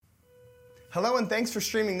Hello and thanks for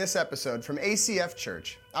streaming this episode from ACF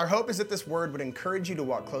Church. Our hope is that this word would encourage you to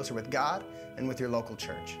walk closer with God and with your local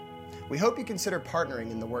church. We hope you consider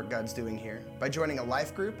partnering in the work God's doing here by joining a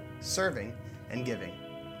life group, serving, and giving.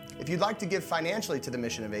 If you'd like to give financially to the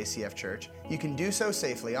mission of ACF Church, you can do so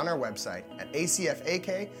safely on our website at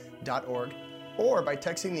acfak.org or by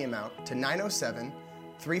texting the amount to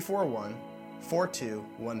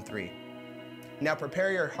 907-341-4213. Now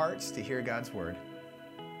prepare your hearts to hear God's word.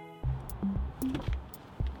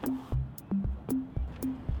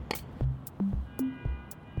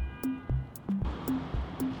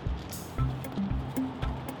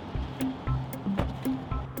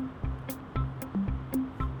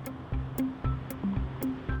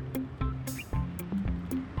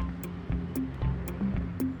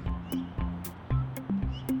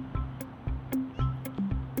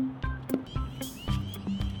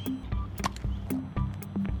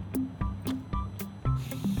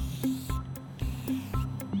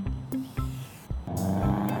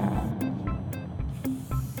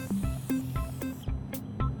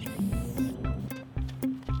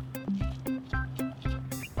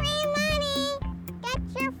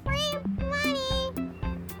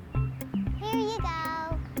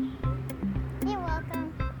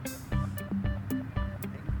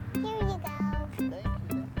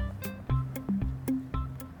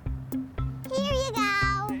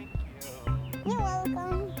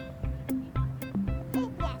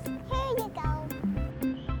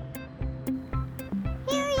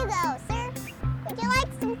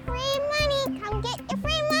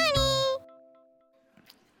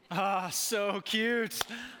 So cute.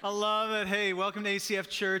 I love it. Hey, welcome to ACF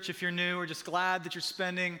Church. If you're new, we're just glad that you're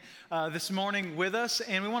spending this morning with us.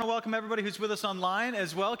 And we want to welcome everybody who's with us online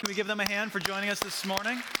as well. Can we give them a hand for joining us this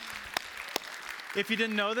morning? If you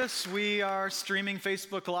didn't know this, we are streaming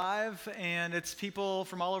Facebook Live, and it's people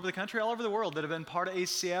from all over the country, all over the world that have been part of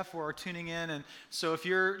ACF or are tuning in. And so if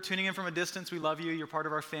you're tuning in from a distance, we love you. You're part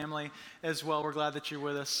of our family as well. We're glad that you're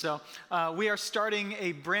with us. So we are starting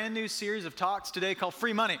a brand new series of talks today called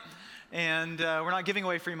Free Money. And we're not giving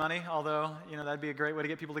away free money, although, that'd be a great way to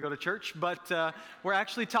get people to go to church. But we're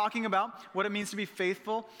actually talking about what it means to be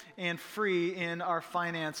faithful and free in our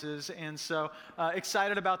finances. And so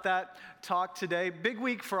excited about that talk today. Big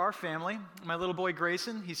week for our family. My little boy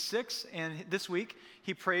Grayson, he's 6, and this week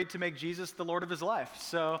he prayed to make Jesus the Lord of his life.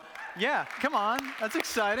 So yeah, come on, that's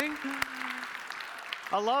exciting.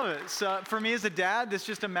 I love it. So for me as a dad, this is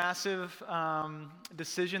just a massive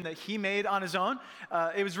decision that he made on his own.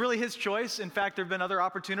 It was really his choice. In fact, there have been other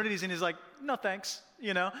opportunities, and he's like, no thanks,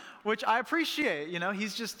 which I appreciate.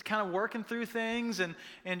 He's just kind of working through things and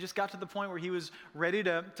just got to the point where he was ready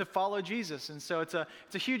to follow Jesus. And so it's a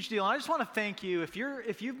huge deal. And I just want to thank you. If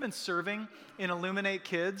you've been serving in Illuminate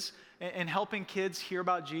Kids and helping kids hear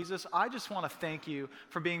about Jesus, I just want to thank you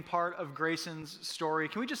for being part of Grayson's story.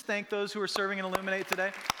 Can we just thank those who are serving in Illuminate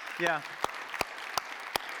today? Yeah.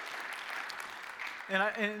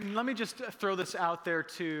 And let me just throw this out there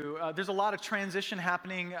too. There's a lot of transition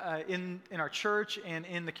happening in our church and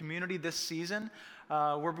in the community this season.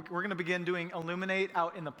 We're going to begin doing Illuminate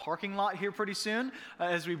out in the parking lot here pretty soon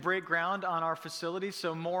as we break ground on our facility.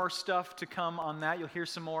 So more stuff to come on that. You'll hear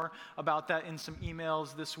some more about that in some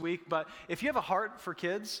emails this week. But if you have a heart for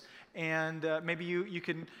kids, and maybe you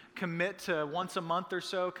can commit to once a month or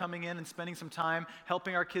so coming in and spending some time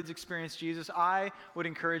helping our kids experience Jesus, I would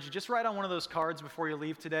encourage you, just write on one of those cards before you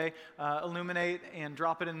leave today, Illuminate, and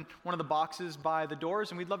drop it in one of the boxes by the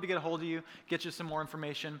doors, and we'd love to get a hold of you, get you some more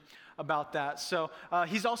information about that. So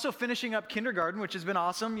he's also finishing up kindergarten, which has been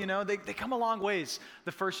awesome. They come a long ways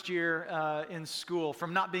the first year in school,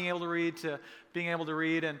 from not being able to read to being able to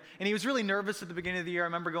read. And he was really nervous at the beginning of the year. I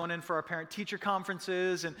remember going in for our parent-teacher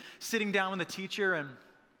conferences and sitting down with the teacher, and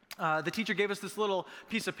the teacher gave us this little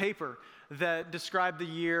piece of paper that described the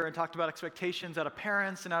year and talked about expectations out of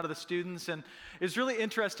parents and out of the students. And it was really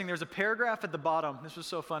interesting. There's a paragraph at the bottom. This was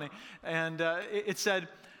so funny. And it said,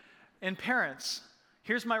 "And parents,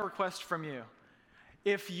 here's my request from you.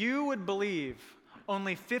 If you would believe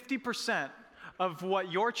only 50% of what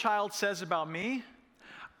your child says about me,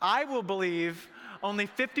 I will believe only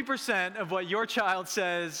 50% of what your child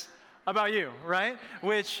says about you," right?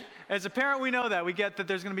 Which, as a parent, we know that. We get that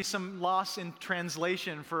there's going to be some loss in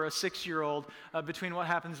translation for a 6-year-old between what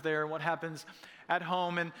happens there and what happens at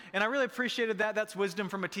home. And I really appreciated that. That's wisdom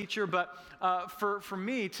from a teacher. But for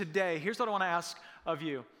me today, here's what I want to ask of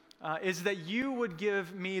you, is that you would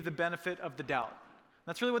give me the benefit of the doubt.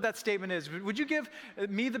 That's really what that statement is. Would you give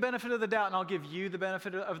me the benefit of the doubt, and I'll give you the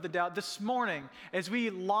benefit of the doubt? This morning, as we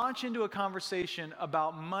launch into a conversation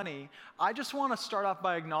about money, I just want to start off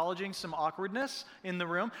by acknowledging some awkwardness in the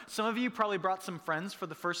room. Some of you probably brought some friends for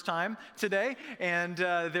the first time today, and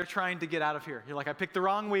they're trying to get out of here. You're like, I picked the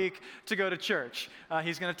wrong week to go to church.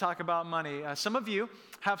 He's going to talk about money. Some of you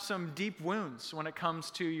have some deep wounds when it comes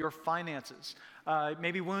to your finances.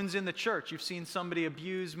 Maybe wounds in the church. You've seen somebody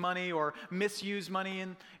abuse money or misuse money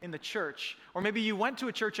in the church. Or maybe you went to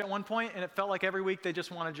a church at one point and it felt like every week they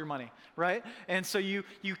just wanted your money, right? And so you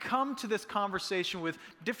come to this conversation with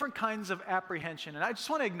different kinds of apprehension. And I just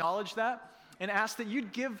want to acknowledge that and ask that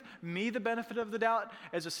you'd give me the benefit of the doubt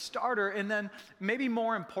as a starter. And then maybe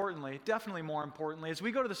more importantly, definitely more importantly, as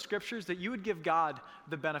we go to the scriptures, that you would give God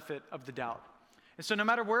the benefit of the doubt. And so no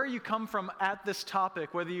matter where you come from at this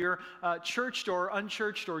topic, whether you're churched or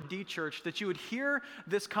unchurched or de-churched, that you would hear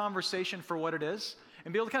this conversation for what it is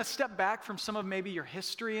and be able to kind of step back from some of maybe your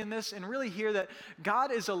history in this and really hear that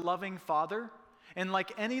God is a loving father. And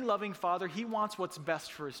like any loving father, he wants what's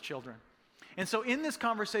best for his children. And so in this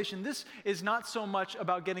conversation, this is not so much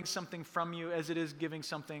about getting something from you as it is giving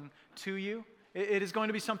something to you. It is going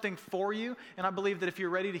to be something for you, and I believe that if you're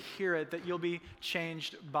ready to hear it, that you'll be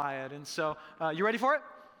changed by it. And so, you ready for it?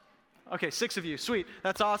 Okay, 6 of you. Sweet.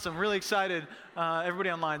 That's awesome. Really excited. Everybody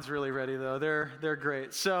online's really ready, though. They're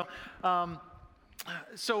great. So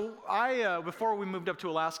before we moved up to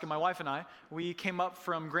Alaska, my wife and I, we came up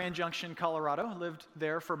from Grand Junction, Colorado. Lived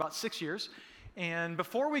there for about 6 years. And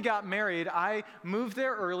before we got married, I moved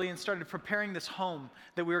there early and started preparing this home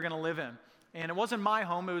that we were going to live in. And it wasn't my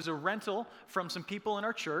home. It was a rental from some people in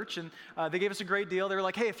our church. And they gave us a great deal. They were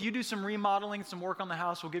like, hey, if you do some remodeling, some work on the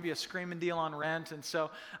house, we'll give you a screaming deal on rent. And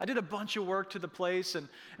so I did a bunch of work to the place. And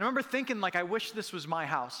I remember thinking, like, I wish this was my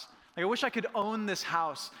house. Like, I wish I could own this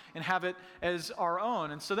house and have it as our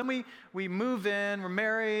own. And so then we move in, we're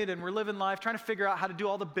married, and we're living life, trying to figure out how to do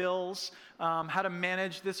all the bills, how to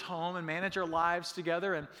manage this home and manage our lives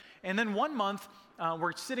together. And then one month,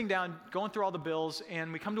 we're sitting down, going through all the bills,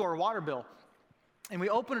 and we come to our water bill. And we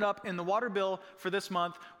open it up, and the water bill for this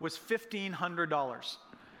month was $1,500.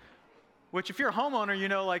 Which, if you're a homeowner, you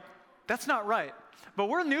know, like, that's not right. But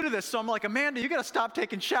we're new to this, so I'm like, Amanda, you got to stop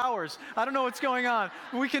taking showers. I don't know what's going on.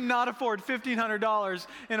 We cannot afford $1,500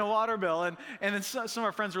 in a water bill. And then some of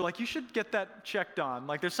our friends were like, you should get that checked on.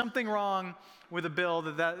 Like, there's something wrong with a bill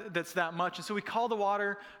that's that much. And so we called the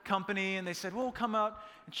water company, and they said, well, we'll come out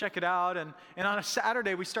and check it out. And on a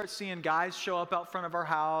Saturday, we start seeing guys show up out front of our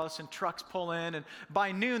house and trucks pull in. And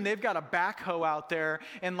by noon, they've got a backhoe out there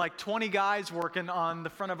and like 20 guys working on the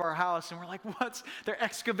front of our house. And we're like, they're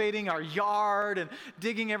excavating our yard and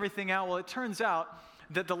digging everything out. Well, it turns out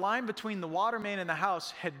that the line between the water main and the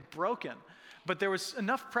house had broken. But there was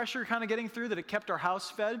enough pressure kind of getting through that it kept our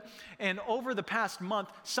house fed. And over the past month,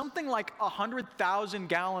 something like 100,000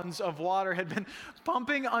 gallons of water had been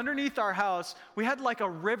pumping underneath our house. We had like a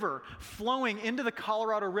river flowing into the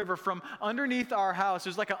Colorado River from underneath our house.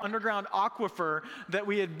 There's like an underground aquifer that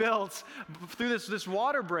we had built through this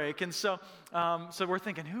water break. And so we're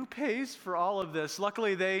thinking, who pays for all of this?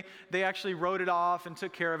 Luckily, they actually wrote it off and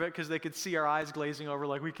took care of it because they could see our eyes glazing over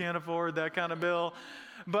like, we can't afford that kind of bill.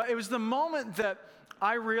 But it was the moment that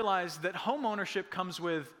I realized that home ownership comes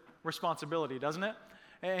with responsibility, doesn't it?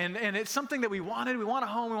 And it's something that we wanted. We want a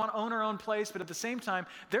home. We want to own our own place. But at the same time,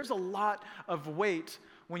 there's a lot of weight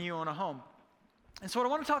when you own a home. And so what I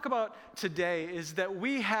want to talk about today is that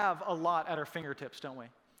we have a lot at our fingertips, don't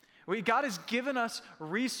we? God has given us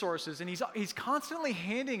resources, and He's constantly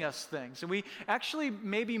handing us things. And we actually,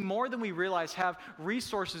 maybe more than we realize, have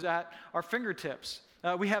resources at our fingertips.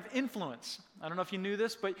 We have influence. I don't know if you knew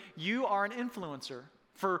this, but you are an influencer,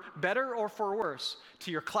 for better or for worse,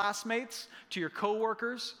 to your classmates, to your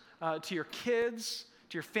coworkers, to your kids,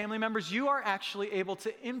 to your family members. You are actually able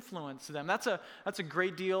to influence them. That's a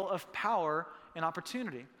great deal of power and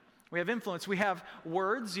opportunity. We have influence. We have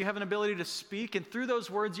words. You have an ability to speak, and through those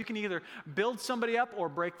words, you can either build somebody up or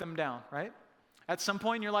break them down, right? At some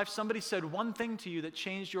point in your life, somebody said one thing to you that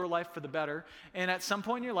changed your life for the better. And at some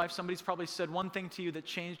point in your life, somebody's probably said one thing to you that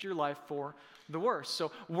changed your life for the worse.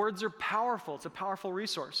 So words are powerful. It's a powerful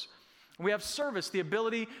resource. We have service, the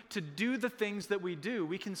ability to do the things that we do.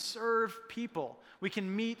 We can serve people. We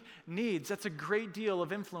can meet needs. That's a great deal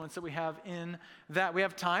of influence that we have in that. We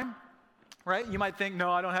have time, right? You might think,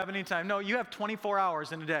 no, I don't have any time. No, you have 24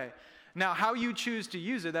 hours in a day. Now, how you choose to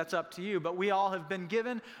use it, that's up to you. But we all have been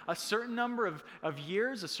given a certain number of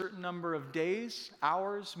years, a certain number of days,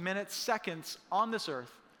 hours, minutes, seconds on this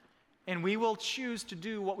earth. And we will choose to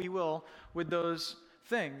do what we will with those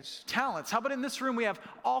things. Talents. How about in this room, we have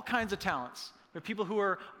all kinds of talents. We have people who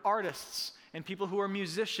are artists and people who are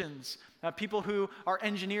musicians, people who are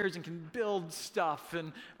engineers and can build stuff,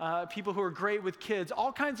 and people who are great with kids,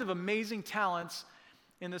 all kinds of amazing talents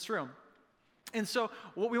in this room. And so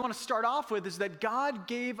what we want to start off with is that God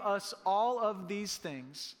gave us all of these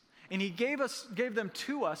things, and he gave them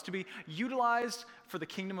to us to be utilized for the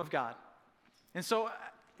kingdom of God. And so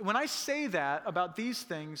when I say that about these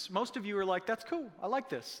things, most of you are like, that's cool. I like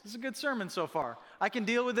this. This is a good sermon so far. I can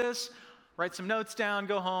deal with this, write some notes down,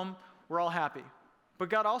 go home. We're all happy. But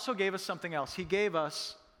God also gave us something else. He gave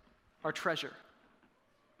us our treasure.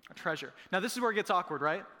 Our treasure. Now, this is where it gets awkward,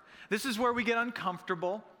 right? This is where we get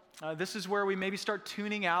uncomfortable. This is where we maybe start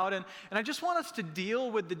tuning out. And I just want us to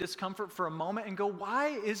deal with the discomfort for a moment and go, why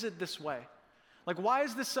is it this way? Like, why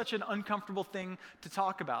is this such an uncomfortable thing to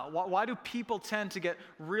talk about? Why do people tend to get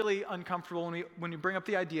really uncomfortable when we bring up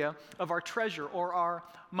the idea of our treasure or our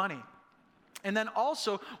money? And then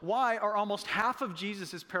also, why are almost half of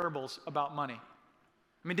Jesus' parables about money?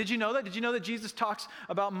 I mean, did you know that? Did you know that Jesus talks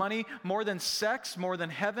about money more than sex, more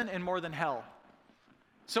than heaven, and more than hell?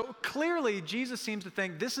 So clearly, Jesus seems to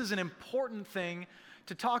think this is an important thing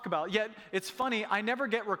to talk about. Yet, it's funny, I never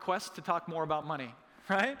get requests to talk more about money,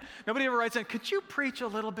 right? Nobody ever writes in, could you preach a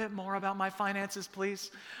little bit more about my finances,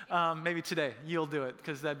 please? Maybe today, you'll do it,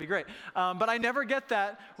 because that'd be great. But I never get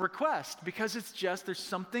that request, because it's just, there's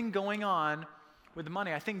something going on with the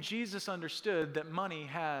money. I think Jesus understood that money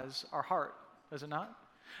has our heart, does it not?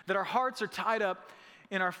 That our hearts are tied up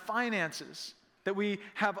in our finances. That we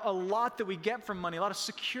have a lot that we get from money, a lot of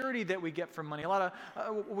security that we get from money, a lot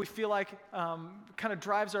of what we feel like kind of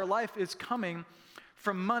drives our life is coming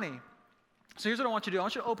from money. So here's what I want you to do. I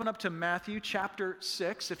want you to open up to Matthew chapter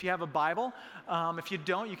 6 if you have a Bible. If you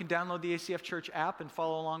don't, you can download the ACF Church app and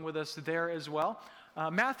follow along with us there as well.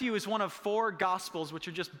 Matthew is one of 4 Gospels, which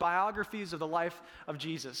are just biographies of the life of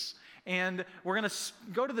Jesus. And we're going to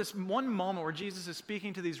go to this one moment where Jesus is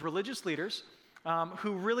speaking to these religious leaders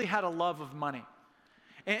who really had a love of money.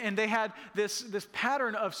 And they had this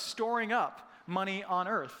pattern of storing up money on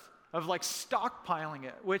earth, of like stockpiling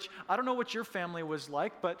it, which I don't know what your family was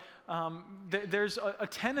like, but there's a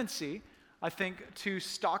tendency, I think, to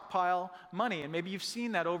stockpile money. And maybe you've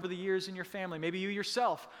seen that over the years in your family. Maybe you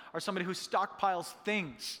yourself are somebody who stockpiles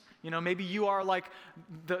things. You know, maybe you are like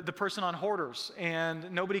the person on Hoarders,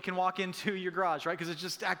 and nobody can walk into your garage, right? Because it's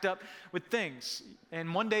just stacked up with things.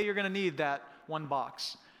 And one day you're going to need that one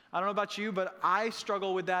box. I don't know about you, but I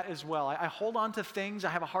struggle with that as well. I hold on to things. I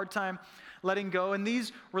have a hard time letting go. And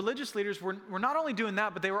these religious leaders were not only doing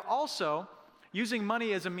that, but they were also using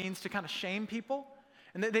money as a means to kind of shame people.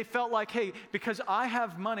 And they felt like, hey, because I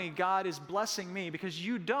have money, God is blessing me. Because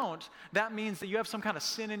you don't, that means that you have some kind of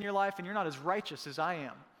sin in your life and you're not as righteous as I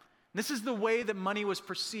am. This is the way that money was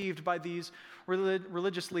perceived by these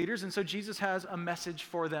religious leaders. And so Jesus has a message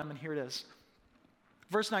for them, and here it is.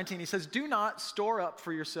 Verse 19, he says, do not store up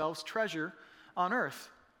for yourselves treasure on earth,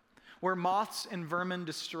 where moths and vermin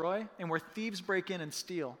destroy, and where thieves break in and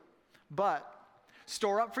steal. But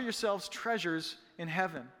store up for yourselves treasures in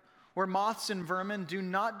heaven, where moths and vermin do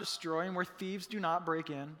not destroy, and where thieves do not break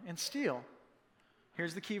in and steal.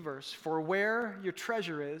 Here's the key verse. For where your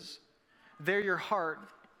treasure is, there your heart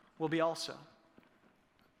will be also.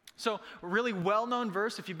 So, a really well-known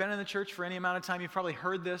verse. If you've been in the church for any amount of time, you've probably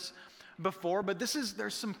heard this before, but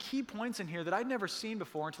there's some key points in here that I'd never seen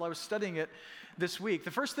before until I was studying it this week.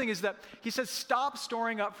 The first thing is that he says, stop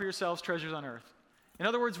storing up for yourselves treasures on earth. In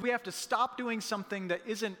other words, we have to stop doing something that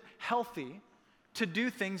isn't healthy to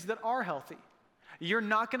do things that are healthy. You're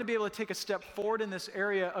not going to be able to take a step forward in this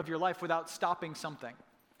area of your life without stopping something.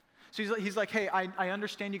 So he's like, hey, I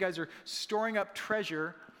understand you guys are storing up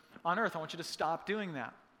treasure on earth. I want you to stop doing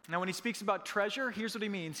that. Now, when he speaks about treasure, here's what he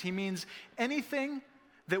means. He means anything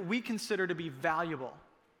that we consider to be valuable.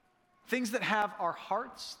 Things that have our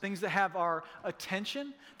hearts, things that have our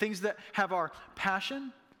attention, things that have our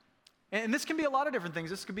passion. And this can be a lot of different things.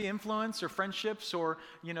 This could be influence or friendships or,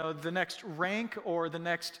 the next rank or the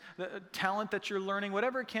next talent that you're learning,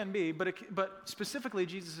 whatever it can be. But specifically,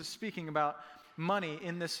 Jesus is speaking about money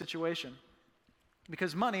in this situation.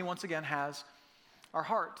 Because money, once again, has our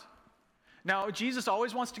heart. Now, Jesus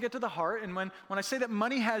always wants to get to the heart, and when I say that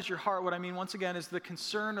money has your heart, what I mean, once again, is the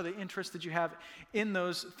concern or the interest that you have in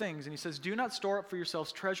those things. And he says, do not store up for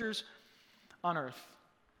yourselves treasures on earth,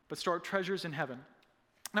 but store up treasures in heaven.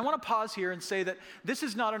 And I want to pause here and say that this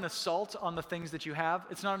is not an assault on the things that you have.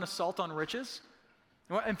 It's not an assault on riches.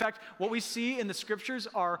 In fact, what we see in the scriptures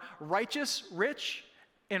are righteous rich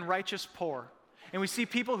and righteous poor. And we see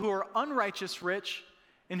people who are unrighteous rich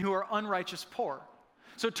and who are unrighteous poor.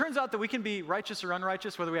 So it turns out that we can be righteous or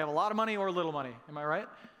unrighteous, whether we have a lot of money or little money. Am I right?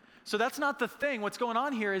 So that's not the thing. What's going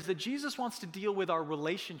on here is that Jesus wants to deal with our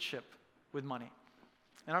relationship with money.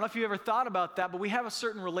 And I don't know if you ever thought about that, but we have a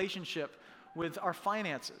certain relationship with our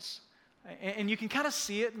finances. And you can kind of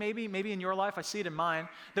see it maybe in your life. I see it in mine,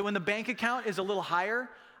 that when the bank account is a little higher,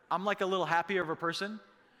 I'm like a little happier of a person.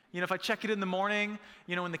 If I check it in the morning,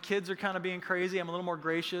 when the kids are kind of being crazy, I'm a little more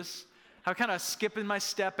gracious. I'm kind of skipping my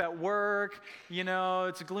step at work.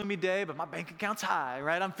 It's a gloomy day, but my bank account's high,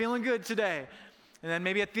 right? I'm feeling good today. And then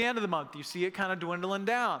maybe at the end of the month, you see it kind of dwindling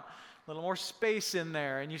down. A little more space in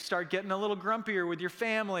there, and you start getting a little grumpier with your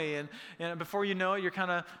family, and before you know it, you're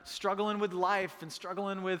kind of struggling with life and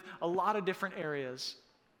struggling with a lot of different areas.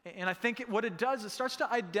 And I think what it does, it starts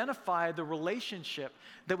to identify the relationship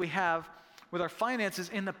that we have with our finances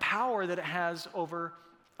and the power that it has over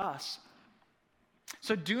us.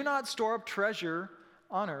 So do not store up treasure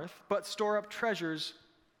on earth, but store up treasures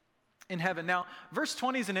in heaven. Now, verse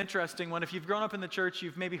 20 is an interesting one. If you've grown up in the church,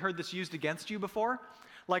 you've maybe heard this used against you before.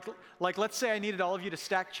 Like let's say I needed all of you to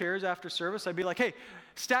stack chairs after service. I'd be like, hey,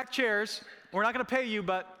 stack chairs. We're not going to pay you,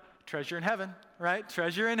 but treasure in heaven, right?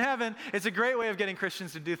 Treasure in heaven. It's a great way of getting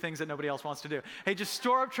Christians to do things that nobody else wants to do. Hey, just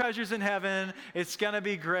store up treasures in heaven. It's going to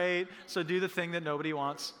be great. So do the thing that nobody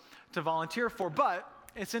wants to volunteer for. But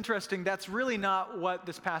it's interesting. That's really not what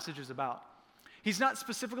this passage is about. He's not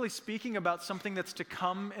specifically speaking about something that's to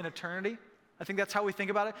come in eternity. I think that's how we think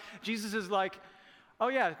about it. Jesus is like, oh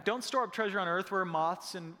yeah, don't store up treasure on earth where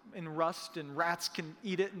moths and rust and rats can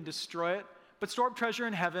eat it and destroy it, but store up treasure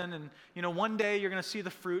in heaven, and one day you're going to see the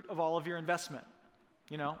fruit of all of your investment,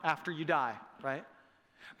 after you die, right?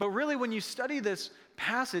 But really, when you study this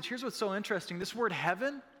passage, here's what's so interesting. This word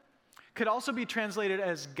heaven could also be translated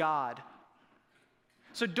as God.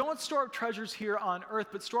 So don't store up treasures here on earth,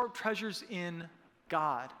 but store up treasures in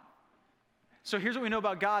God. So here's what we know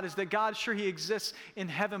about God is that God, sure, he exists in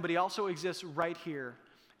heaven, but he also exists right here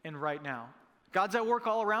and right now. God's at work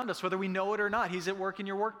all around us, whether we know it or not. He's at work in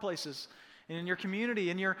your workplaces, and in your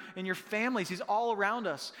community, in your families. He's all around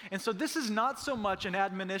us. And so this is not so much an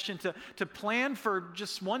admonition to plan for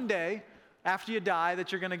just one day after you die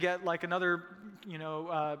that you're going to get like another,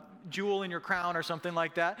 jewel in your crown or something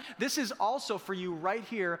like that. This is also for you right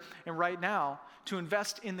here and right now to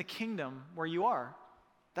invest in the kingdom where you are.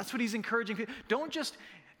 That's what he's encouraging people. Don't just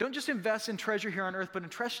invest in treasure here on earth, but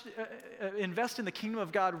invest in the kingdom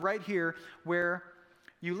of God right here where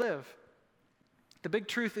you live. The big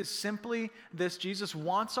truth is simply this: Jesus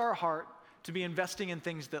wants our heart to be investing in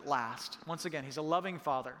things that last. Once again, he's a loving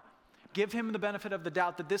father. Give him the benefit of the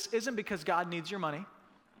doubt that this isn't because God needs your money,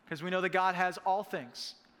 because we know that God has all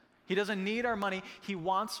things. He doesn't need our money. He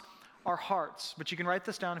wants our hearts. But you can write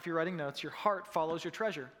this down if you're writing notes. Your heart follows your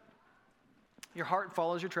treasure. Your heart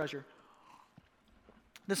follows your treasure.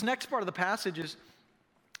 This next part of the passage is,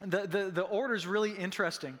 the order is really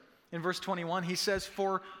interesting. In verse 21, he says,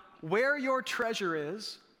 "For where your treasure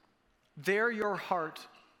is, there your heart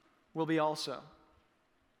will be also."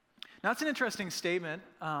 Now, that's an interesting statement.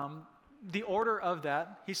 The order of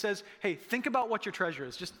that, he says, hey, think about what your treasure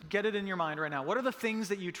is. Just get it in your mind right now. What are the things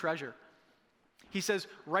that you treasure? He says,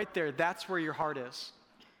 right there, that's where your heart is.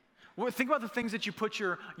 Think about the things that you put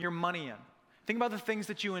your money in. Think about the things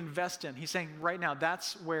that you invest in. He's saying right now,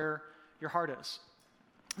 that's where your heart is.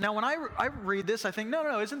 Now, when I read this, I think,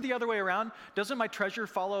 no, isn't the other way around? Doesn't my treasure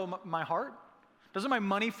follow my heart? Doesn't my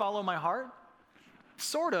money follow my heart?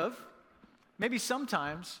 Sort of. Maybe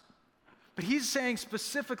sometimes. But he's saying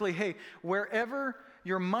specifically, hey, wherever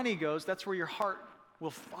your money goes, that's where your heart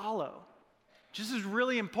will follow. This is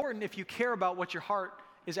really important if you care about what your heart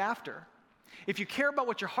is after. If you care about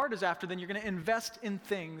what your heart is after, then you're going to invest in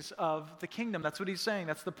things of the kingdom. That's what he's saying.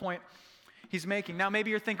 That's the point he's making. Now, maybe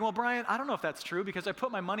you're thinking, well, Brian, I don't know if that's true because I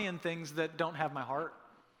put my money in things that don't have my heart.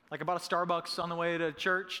 Like I bought a Starbucks on the way to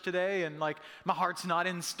church today, and like my heart's not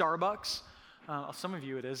in Starbucks. Some of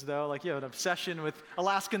you it is, though. Like you have an obsession with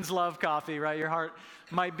Alaskans love coffee, right? Your heart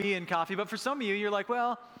might be in coffee. But for some of you, you're like,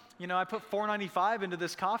 well, I put $4.95 into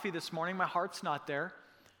this coffee this morning. My heart's not there.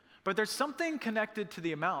 But there's something connected to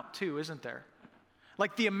the amount, too, isn't there?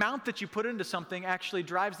 Like the amount that you put into something actually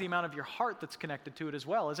drives the amount of your heart that's connected to it as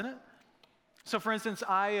well, isn't it? So, for instance,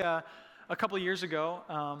 I, a couple of years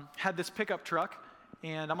ago, had this pickup truck,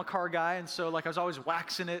 and I'm a car guy, and so I was always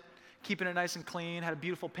waxing it, keeping it nice and clean, had a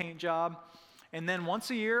beautiful paint job. And then once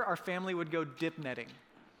a year, our family would go dip netting.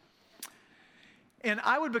 And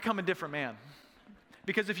I would become a different man.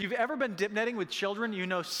 Because if you've ever been dip netting with children, you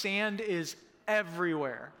know sand is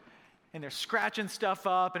everywhere. And they're scratching stuff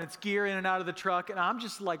up, and it's gear in and out of the truck. And I'm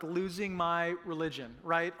just losing my religion,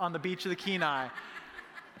 right, on the beach of the Kenai.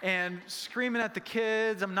 And screaming at the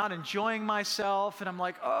kids. I'm not enjoying myself. And I'm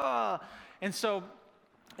like, oh. And so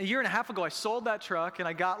a year and a half ago, I sold that truck and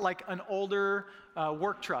I got like an older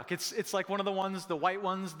work truck. It's like one of the ones, the white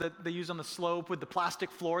ones that they use on the slope with the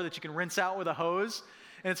plastic floor that you can rinse out with a hose.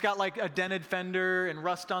 And it's got like a dented fender and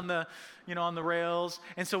rust on the, on the rails.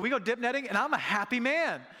 And so we go dip netting and I'm a happy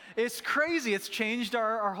man. It's crazy. It's changed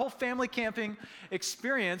our whole family camping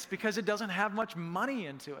experience because it doesn't have much money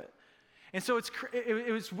into it. And so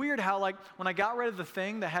it was weird how like when I got rid of the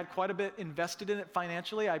thing that had quite a bit invested in it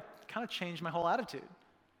financially, I kind of changed my whole attitude.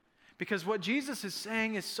 Because what Jesus is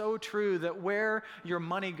saying is so true that where your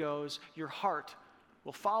money goes, your heart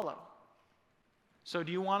will follow. So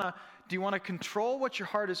do you want to control what your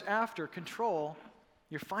heart is after? Control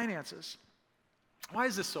your finances. Why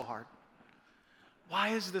is this so hard? Why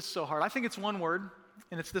is this so hard? I think it's one word,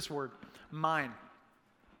 and it's this word, mine.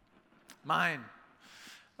 Mine.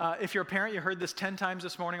 If you're a parent, you heard this 10 times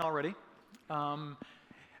this morning already.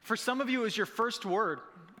 For some of you, it was your first word.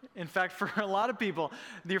 In fact, for a lot of people,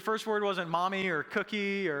 your first word wasn't mommy or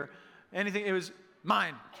cookie or anything. It was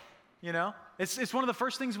mine, It's one of the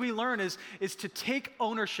first things we learn is to take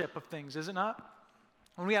ownership of things, is it not?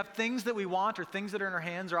 When we have things that we want or things that are in our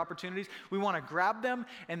hands or opportunities, we want to grab them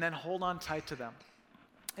and then hold on tight to them.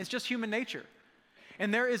 It's just human nature.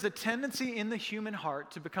 And there is a tendency in the human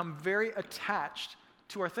heart to become very attached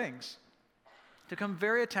to our things. To become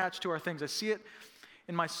very attached to our things. I see it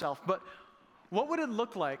in myself. But what would it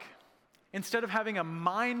look like, instead of having a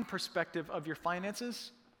mind perspective of your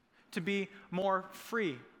finances, to be more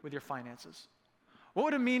free with your finances? What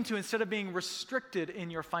would it mean to, instead of being restricted in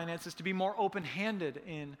your finances, to be more open-handed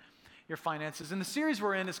in your finances? And the series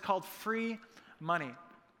we're in is called Free Money.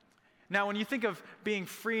 Now, when you think of being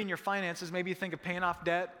free in your finances, maybe you think of paying off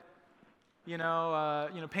debt, paying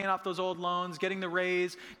off those old loans, getting the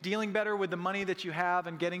raise, dealing better with the money that you have,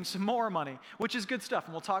 and getting some more money, which is good stuff.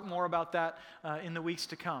 And we'll talk more about that in the weeks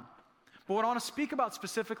to come. But what I want to speak about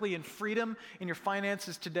specifically in freedom in your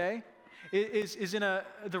finances today is in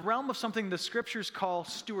the realm of something the scriptures call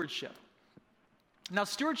stewardship. Now,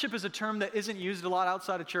 stewardship is a term that isn't used a lot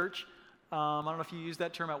outside of church. I don't know if you used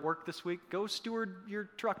that term at work this week. Go steward your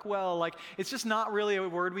truck well. Like, it's just not really a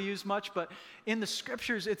word we use much, but in the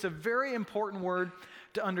scriptures, it's a very important word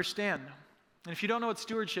to understand. And if you don't know what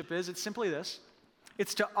stewardship is, it's simply this.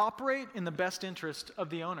 It's to operate in the best interest of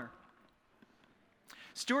the owner.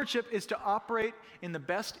 Stewardship is to operate in the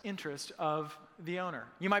best interest of the owner.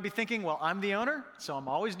 You might be thinking, well, I'm the owner, so I'm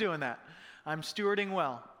always doing that. I'm stewarding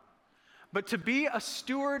well. But to be a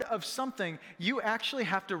steward of something, you actually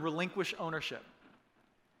have to relinquish ownership.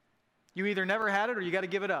 You either never had it or you got to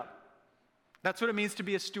give it up. That's what it means to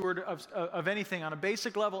be a steward of anything on a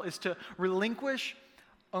basic level, is to relinquish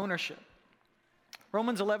ownership.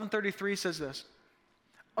 Romans 11:33 says this,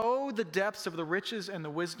 "Oh, the depths of the riches and the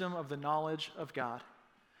wisdom of the knowledge of God.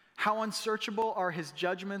 How unsearchable are his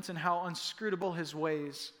judgments and how inscrutable his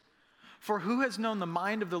ways. For who has known the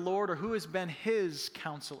mind of the Lord, or who has been his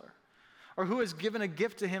counselor? Or who has given a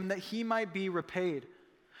gift to him that he might be repaid?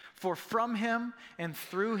 For from him and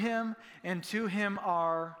through him and to him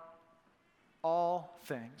are all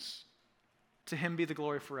things. To him be the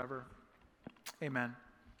glory forever. Amen."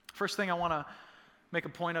 First thing I want to make a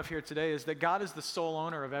point of here today is that God is the sole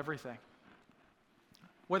owner of everything.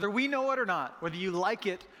 Whether we know it or not, whether you like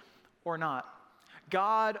it or not,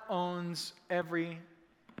 God owns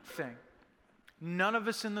everything. None of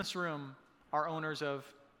us in this room are owners of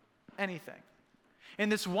anything.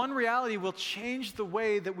 And this one reality will change the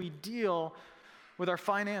way that we deal with our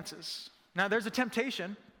finances. Now, there's a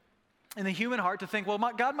temptation in the human heart to think, well,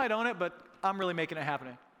 God might own it, but I'm really making it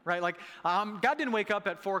happen, right? Like, God didn't wake up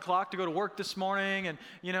at 4 o'clock to go to work this morning, and,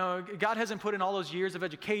 God hasn't put in all those years of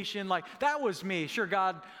education. Like, that was me. Sure,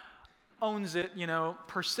 God owns it,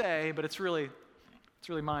 per se, but it's really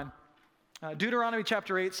mine. Deuteronomy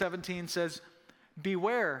chapter 8:17 says,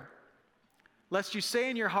 "Beware, lest you say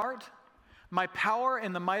in your heart, my power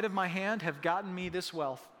and the might of my hand have gotten me this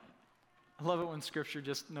wealth." I love it when Scripture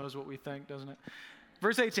just knows what we think, doesn't it?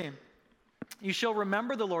 Verse 18, "You shall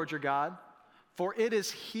remember the Lord your God, for it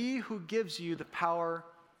is he who gives you the power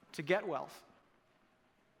to get wealth."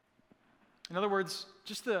 In other words,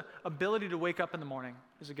 just the ability to wake up in the morning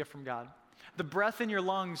is a gift from God. The breath in your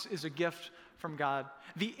lungs is a gift from God.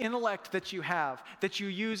 The intellect that you have, that you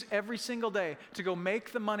use every single day to go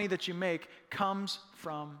make the money that you make, comes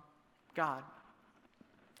from God.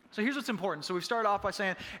 So here's what's important. So we've started off by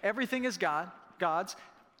saying everything is God's.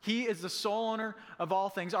 He is the sole owner of all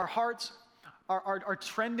things. Our hearts are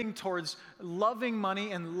trending towards loving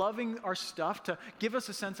money and loving our stuff to give us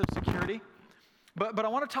a sense of security. But I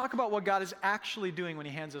want to talk about what God is actually doing when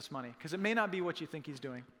he hands us money, because it may not be what you think he's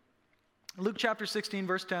doing. Luke chapter 16,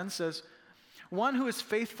 verse 10 says, One who is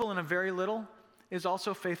faithful in a very little is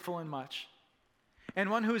also faithful in much. And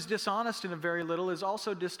one who is dishonest in a very little is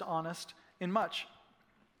also dishonest in much.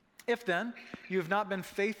 If then you have not been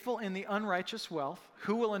faithful in the unrighteous wealth,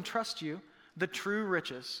 who will entrust you the true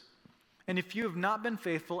riches? And if you have not been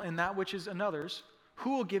faithful in that which is another's,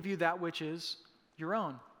 who will give you that which is your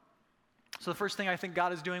own? So the first thing I think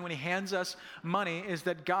God is doing when he hands us money is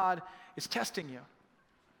that God is testing you.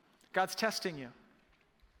 God's testing you.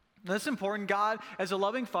 Now, this is important. God, as a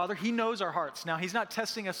loving Father, he knows our hearts. Now, he's not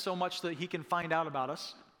testing us so much that he can find out about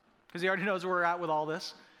us, because he already knows where we're at with all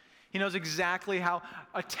this. He knows exactly how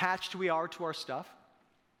attached we are to our stuff.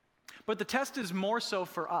 But the test is more so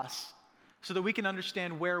for us, so that we can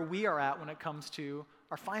understand where we are at when it comes to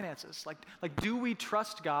our finances. Like, do we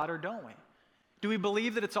trust God or don't we? Do we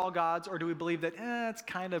believe that it's all God's, or do we believe that it's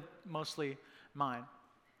kind of mostly mine?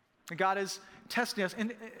 And God is testing us,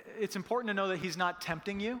 and it's important to know that he's not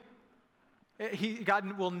tempting you.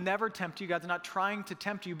 God will never tempt you. God's not trying to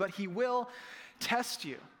tempt you, but he will test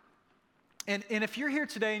you. And if you're here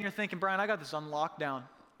today and you're thinking, Brian, I got this on lockdown.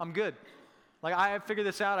 I'm good. Like, I have figured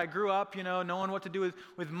this out. I grew up, knowing what to do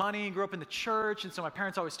with money. Grew up in the church, and so my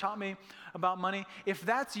parents always taught me about money. If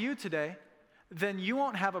that's you today, then you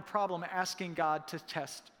won't have a problem asking God to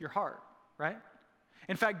test your heart, right?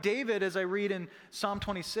 In fact, David, as I read in Psalm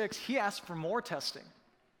 26, he asked for more testing.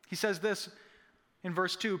 He says this in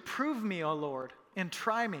verse 2, "Prove me, O Lord, and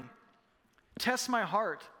try me. Test my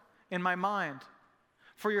heart and my mind.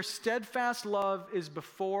 For your steadfast love is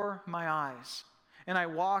before my eyes, and I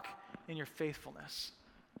walk in your faithfulness."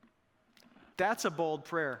 That's a bold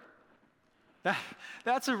prayer.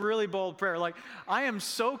 That's a really bold prayer. Like, I am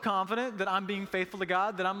so confident that I'm being faithful to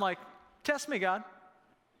God that I'm like, test me, God.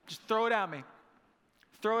 Just throw it at me.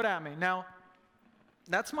 Throw it at me. Now,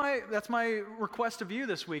 that's my request of you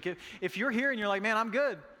this week. If you're here and you're like, man, I'm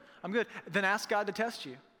good, then ask God to test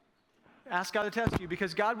you. Ask God to test you,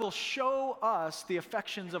 because God will show us the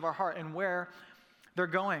affections of our heart and where they're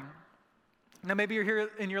going. Now, maybe you're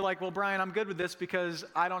here and you're like, well, Brian, I'm good with this because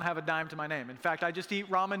I don't have a dime to my name. In fact, I just eat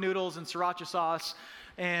ramen noodles and sriracha sauce,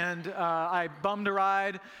 and I bummed a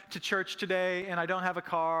ride to church today, and I don't have a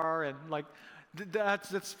car, and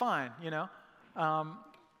that's fine,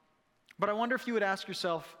 But I wonder if you would ask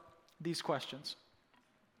yourself these questions.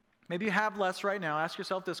 Maybe you have less right now. Ask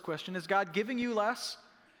yourself this question: is God giving you less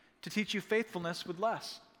to teach you faithfulness with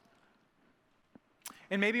less?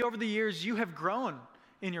 And maybe over the years you have grown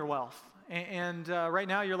in your wealth. And right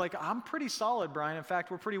now you're like, I'm pretty solid, Brian. In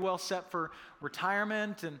fact, we're pretty well set for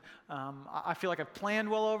retirement. And I feel like I've planned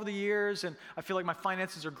well over the years. And I feel like my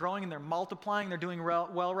finances are growing and they're multiplying. They're doing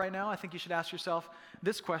well right now. I think you should ask yourself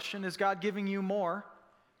this question: is God giving you more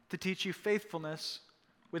to teach you faithfulness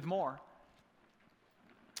with more?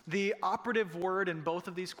 The operative word in both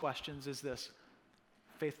of these questions is this: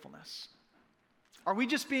 faithfulness. Are we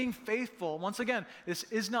just being faithful? Once again, this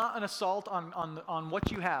is not an assault on what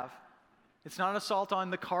you have. It's not an assault on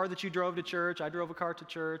the car that you drove to church. I drove a car to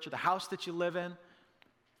church, or the house that you live in.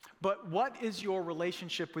 But what is your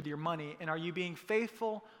relationship with your money, and are you being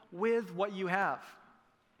faithful with what you have?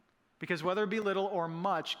 Because whether it be little or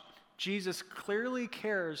much, Jesus clearly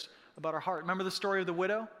cares about our heart. Remember the story of the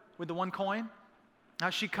widow with the one coin? How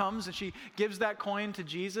she comes and she gives that coin to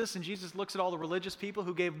Jesus, and Jesus looks at all the religious people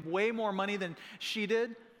who gave way more money than she did,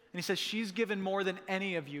 and he says, she's given more than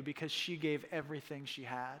any of you because she gave everything she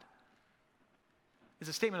had. It's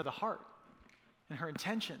a statement of the heart and her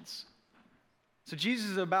intentions. So Jesus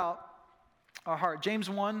is about our heart. James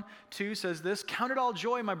 1:2 says this: "Count it all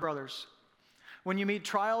joy, my brothers, when you meet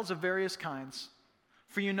trials of various kinds,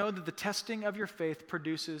 for you know that the testing of your faith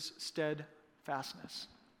produces steadfastness."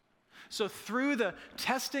 So through the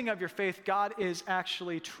testing of your faith, God is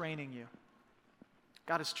actually training you.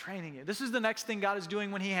 God is training you. This is the next thing God is doing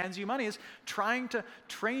when he hands you money, is trying to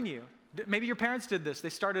train you. Maybe your parents did this. They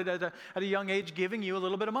started at a young age giving you a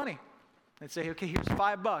little bit of money. They'd say, okay, here's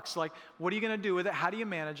 $5. Like, what are you going to do with it? How do you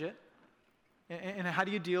manage it? And how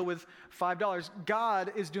do you deal with $5?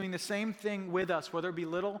 God is doing the same thing with us, whether it be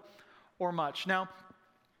little or much. Now,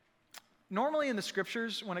 normally in the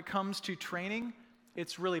scriptures, when it comes to training,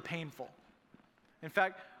 it's really painful. In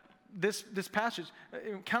fact, this passage,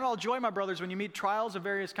 "Count it all joy, my brothers, when you meet trials of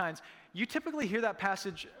various kinds." You typically hear that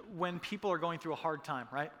passage when people are going through a hard time,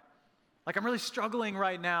 right? Like, I'm really struggling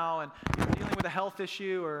right now, and I'm dealing with a health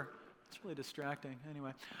issue, or it's really distracting.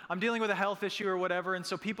 Anyway, I'm dealing with a health issue or whatever, and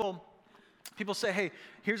so people say, hey,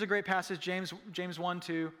 here's a great passage, James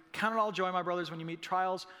 1:2, "Count it all joy, my brothers, when you meet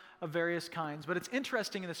trials of various kinds." But it's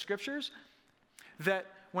interesting in the scriptures that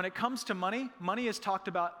when it comes to money is talked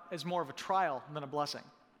about as more of a trial than a blessing.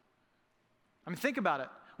 I mean, think about it.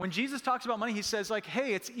 When Jesus talks about money, he says like,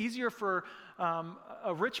 hey, it's easier for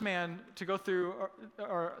a rich man to go through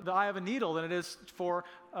or the eye of a needle than it is for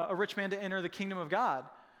a rich man to enter the kingdom of God.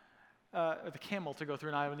 Or the camel to go through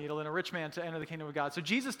an eye of a needle than a rich man to enter the kingdom of God. So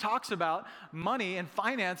Jesus talks about money and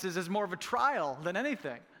finances as more of a trial than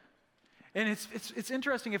anything. And it's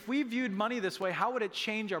interesting. If we viewed money this way, how would it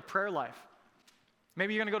change our prayer life?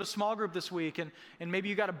 Maybe you're going to go to small group this week, and maybe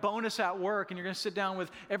you got a bonus at work, and you're going to sit down with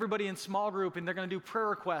everybody in small group, and they're going to do prayer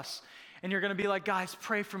requests. And you're going to be like, guys,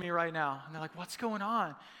 pray for me right now. And they're like, what's going on?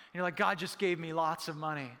 And you're like, God just gave me lots of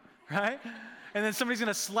money, right? And then somebody's going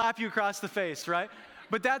to slap you across the face, right?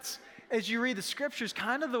 But that's, as you read the scriptures,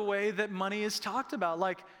 kind of the way that money is talked about.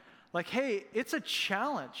 Like, hey, it's a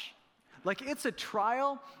challenge. Like, it's a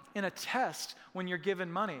trial and a test when you're given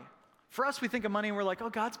money. For us, we think of money and we're like, oh,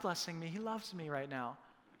 God's blessing me. He loves me right now.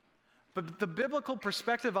 But the biblical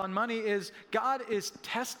perspective on money is God is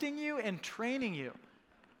testing you and training you,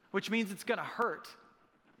 which means it's going to hurt,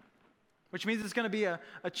 which means it's going to be a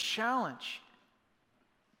challenge.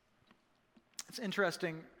 It's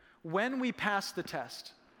interesting. When we pass the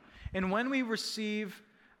test and when we receive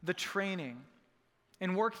the training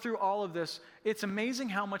and work through all of this, it's amazing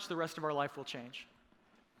how much the rest of our life will change.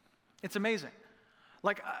 It's amazing.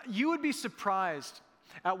 Like, you would be surprised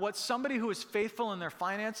at what somebody who is faithful in their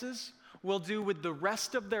finances will do with the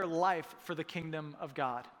rest of their life for the kingdom of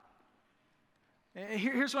God.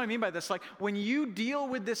 Here's what I mean by this. Like, when you deal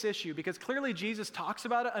with this issue, because clearly Jesus talks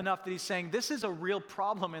about it enough that he's saying this is a real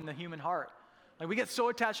problem in the human heart. Like, we get so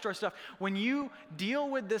attached to our stuff. When you deal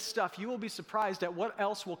with this stuff, you will be surprised at what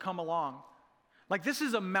else will come along. Like, this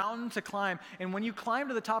is a mountain to climb, and when you climb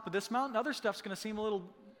to the top of this mountain, other stuff's going to seem a little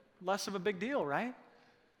less of a big deal, right?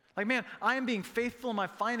 Like, man, I am being faithful in my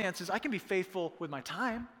finances. I can be faithful with my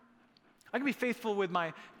time. I can be faithful with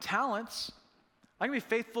my talents. I can be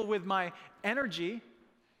faithful with my energy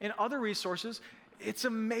and other resources. It's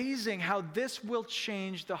amazing how this will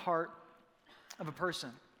change the heart of a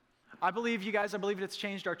person. I believe it's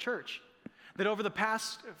changed our church. That over the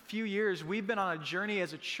past few years, we've been on a journey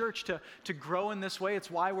as a church to grow in this way.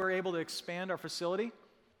 It's why we're able to expand our facility.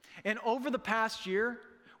 And over the past year,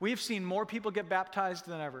 we've seen more people get baptized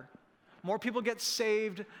than ever. More people get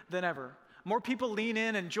saved than ever. More people lean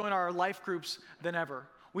in and join our life groups than ever.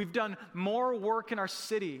 We've done more work in our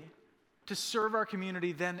city to serve our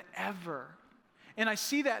community than ever. And I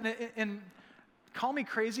see that, and call me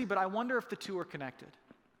crazy, but I wonder if the two are connected.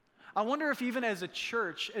 I wonder if even as a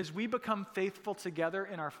church, as we become faithful together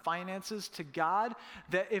in our finances to God,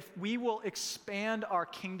 that if we will expand our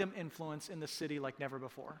kingdom influence in the city like never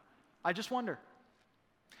before. I just wonder.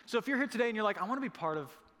 So if you're here today and you're like, I want to be part of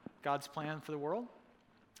God's plan for the world.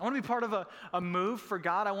 I want to be part of a move for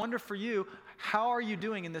God. I wonder for you, how are you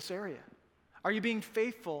doing in this area? Are you being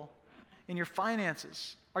faithful in your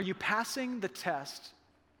finances? Are you passing the test?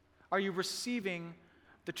 Are you receiving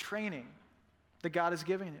the training that God is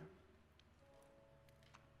giving you?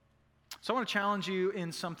 So I want to challenge you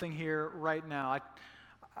in something here right now.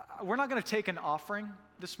 We're not going to take an offering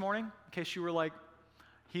this morning, in case you were like,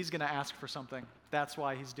 he's going to ask for something. That's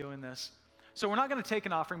why he's doing this. So we're not going to take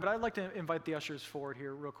an offering, but I'd like to invite the ushers forward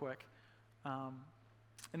here real quick. And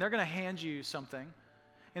they're going to hand you something.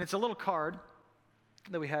 And it's a little card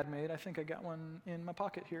that we had made. I think I got one in my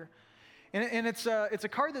pocket here. And it's a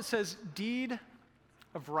card that says Deed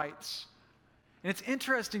of Rights. And it's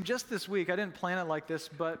interesting, just this week, I didn't plan it like this,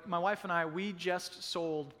 but my wife and I, we just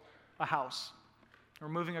sold a house. We're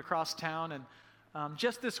moving across town, and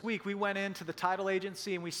just this week, we went into the title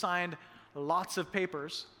agency and we signed lots of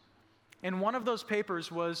papers. And one of those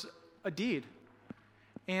papers was a deed.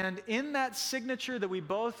 And in that signature that we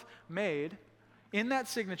both made, in that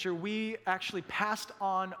signature, we actually passed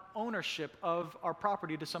on ownership of our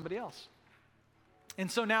property to somebody else.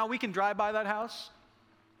 And so now we can drive by that house.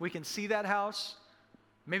 We can see that house.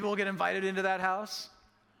 Maybe we'll get invited into that house.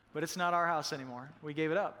 But it's not our house anymore. We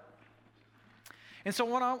gave it up. And so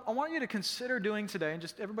what I want you to consider doing today, and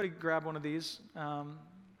just everybody grab one of these,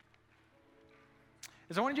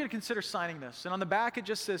 is I want you to consider signing this. And on the back, it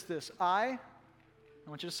just says this: I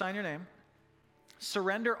want you to sign your name,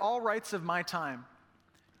 surrender all rights of my time,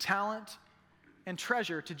 talent, and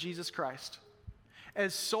treasure to Jesus Christ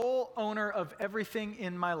as sole owner of everything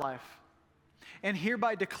in my life, and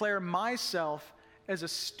hereby declare myself as a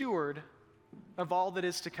steward of all that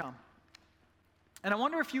is to come. And I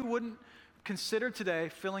wonder if you wouldn't consider today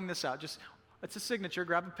filling this out. Just, it's a signature.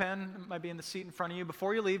 Grab a pen. It might be in the seat in front of you.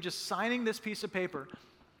 Before you leave, just signing this piece of paper.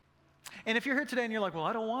 And if you're here today and you're like, well,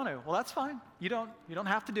 I don't want to. Well, that's fine. You don't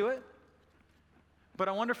have to do it. But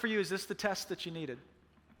I wonder for you, is this the test that you needed?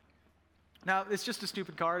 Now, it's just a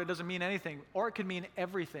stupid card. It doesn't mean anything, or it could mean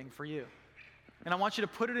everything for you. And I want you to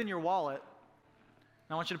put it in your wallet,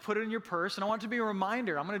 and I want you to put it in your purse, and I want it to be a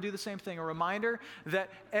reminder. I'm going to do the same thing, a reminder that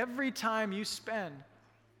every time you spend,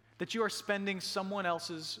 that you are spending someone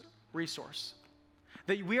else's resource.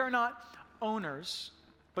 That we are not owners,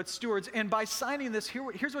 but stewards. And by signing this,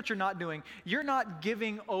 here's what you're not doing. You're not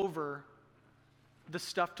giving over the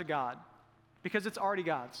stuff to God, because it's already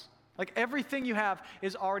God's. Like everything you have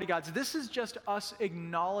is already God's. This is just us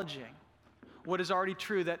acknowledging what is already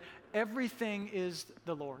true, that everything is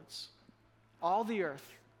the Lord's. All the earth,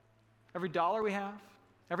 every dollar we have,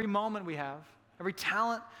 every moment we have, every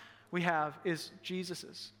talent we have is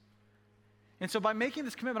Jesus's. And so by making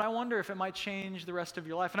this commitment, I wonder if it might change the rest of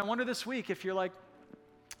your life. And I wonder this week if you're like,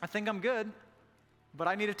 I think I'm good, but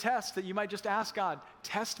I need a test, that you might just ask God,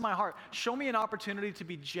 test my heart. Show me an opportunity to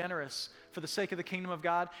be generous for the sake of the kingdom of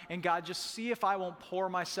God. And God, just see if I won't pour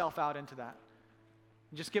myself out into that.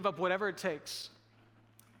 Just give up whatever it takes.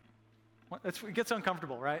 It gets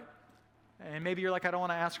uncomfortable, right? And maybe you're like, I don't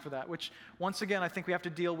want to ask for that, which once again, I think we have to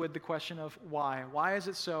deal with the question of why. Why is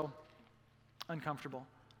it so uncomfortable?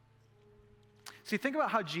 See, think about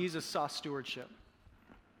how Jesus saw stewardship.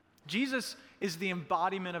 Jesus is the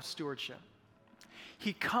embodiment of stewardship.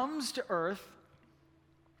 He comes to earth,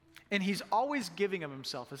 and he's always giving of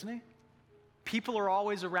himself, isn't he? People are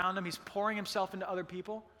always around him. He's pouring himself into other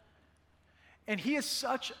people. And he is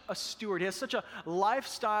such a steward. He has such a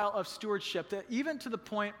lifestyle of stewardship that even to the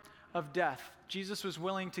point of death, Jesus was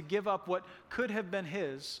willing to give up what could have been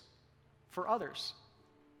his for others.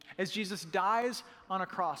 As Jesus dies on a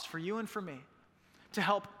cross for you and for me, to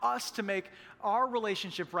help us to make our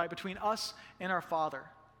relationship right between us and our Father.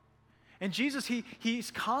 And Jesus,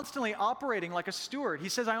 he's constantly operating like a steward. He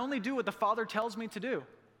says, I only do what the Father tells me to do.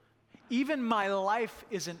 Even my life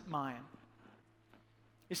isn't mine.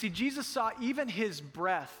 You see, Jesus saw even his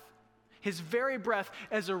breath, his very breath,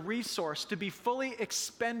 as a resource to be fully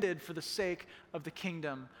expended for the sake of the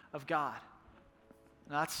kingdom of God.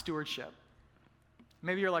 And that's stewardship.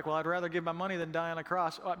 Maybe you're like, well, I'd rather give my money than die on a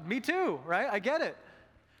cross. Me too, right? I get it.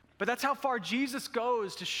 But that's how far Jesus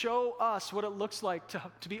goes to show us what it looks like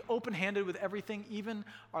to be open-handed with everything, even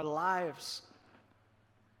our lives.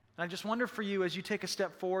 And I just wonder for you, as you take a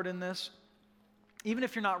step forward in this, even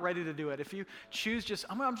if you're not ready to do it, if you choose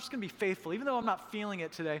I'm just going to be faithful, even though I'm not feeling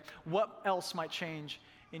it today, what else might change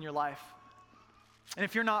in your life? And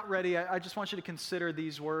if you're not ready, I just want you to consider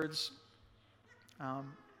these words.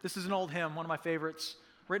 This is an old hymn, one of my favorites,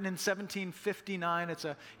 written in 1759. It's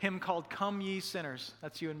a hymn called Come Ye Sinners.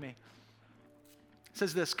 That's you and me. It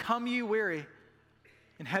says this, Come ye weary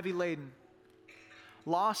and heavy laden,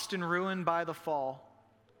 lost and ruined by the fall.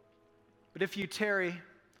 But if you tarry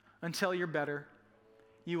until you're better,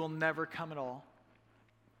 you will never come at all.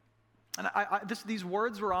 And these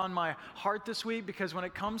words were on my heart this week because when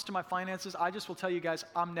it comes to my finances, I just will tell you guys,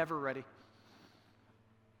 I'm never ready.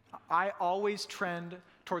 I always trend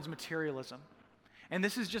towards materialism. And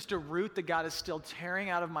this is just a root that God is still tearing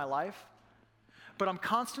out of my life. But I'm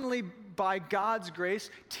constantly, by God's grace,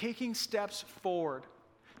 taking steps forward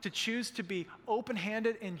to choose to be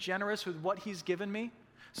open-handed and generous with what he's given me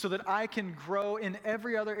so that I can grow in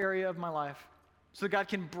every other area of my life. So that God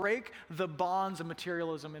can break the bonds of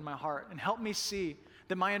materialism in my heart and help me see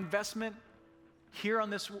that my investment here in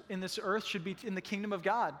this earth should be in the kingdom of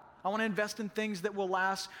God. I want to invest in things that will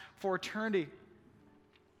last for eternity.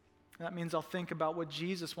 That means I'll think about what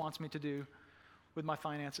Jesus wants me to do with my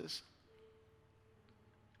finances.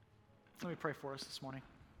 Let me pray for us this morning.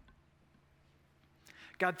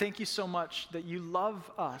 God, thank you so much that you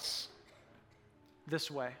love us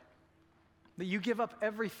this way, that you give up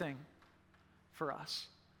everything for us.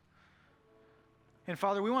 And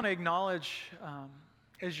Father, we want to acknowledge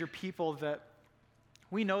as your people that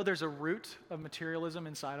we know there's a root of materialism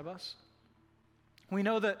inside of us. We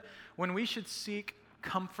know that when we should seek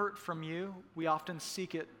comfort from you, we often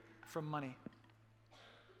seek it from money.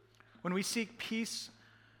 When we seek peace,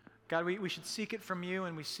 God, we should seek it from you,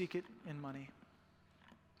 and we seek it in money.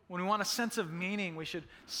 When we want a sense of meaning, we should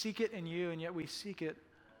seek it in you, and yet we seek it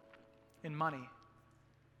in money.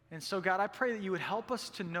 And so, God, I pray that you would help us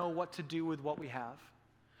to know what to do with what we have.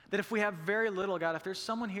 That if we have very little, God, if there's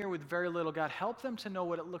someone here with very little, God, help them to know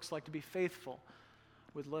what it looks like to be faithful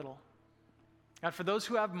with little. God, for those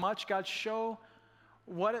who have much, God, show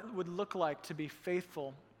what it would look like to be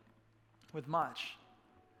faithful with much.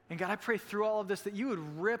 And God, I pray through all of this that you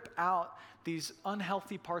would rip out these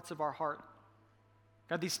unhealthy parts of our heart.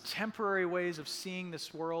 God, these temporary ways of seeing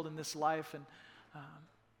this world and this life and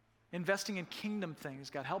investing in kingdom things.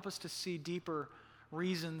 God, help us to see deeper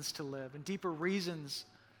reasons to live and deeper reasons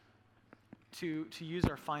to use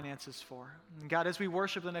our finances for. And God, as we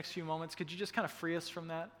worship the next few moments, could you just kind of free us from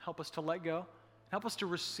that? Help us to let go. Help us to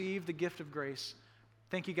receive the gift of grace.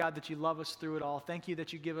 Thank you, God, that you love us through it all. Thank you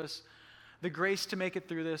that you give us the grace to make it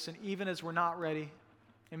through this. And even as we're not ready,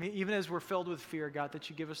 and even as we're filled with fear, God, that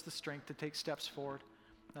you give us the strength to take steps forward.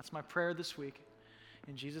 That's my prayer this week.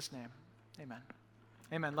 In Jesus' name, amen.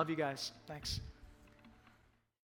 Amen. Love you guys. Thanks.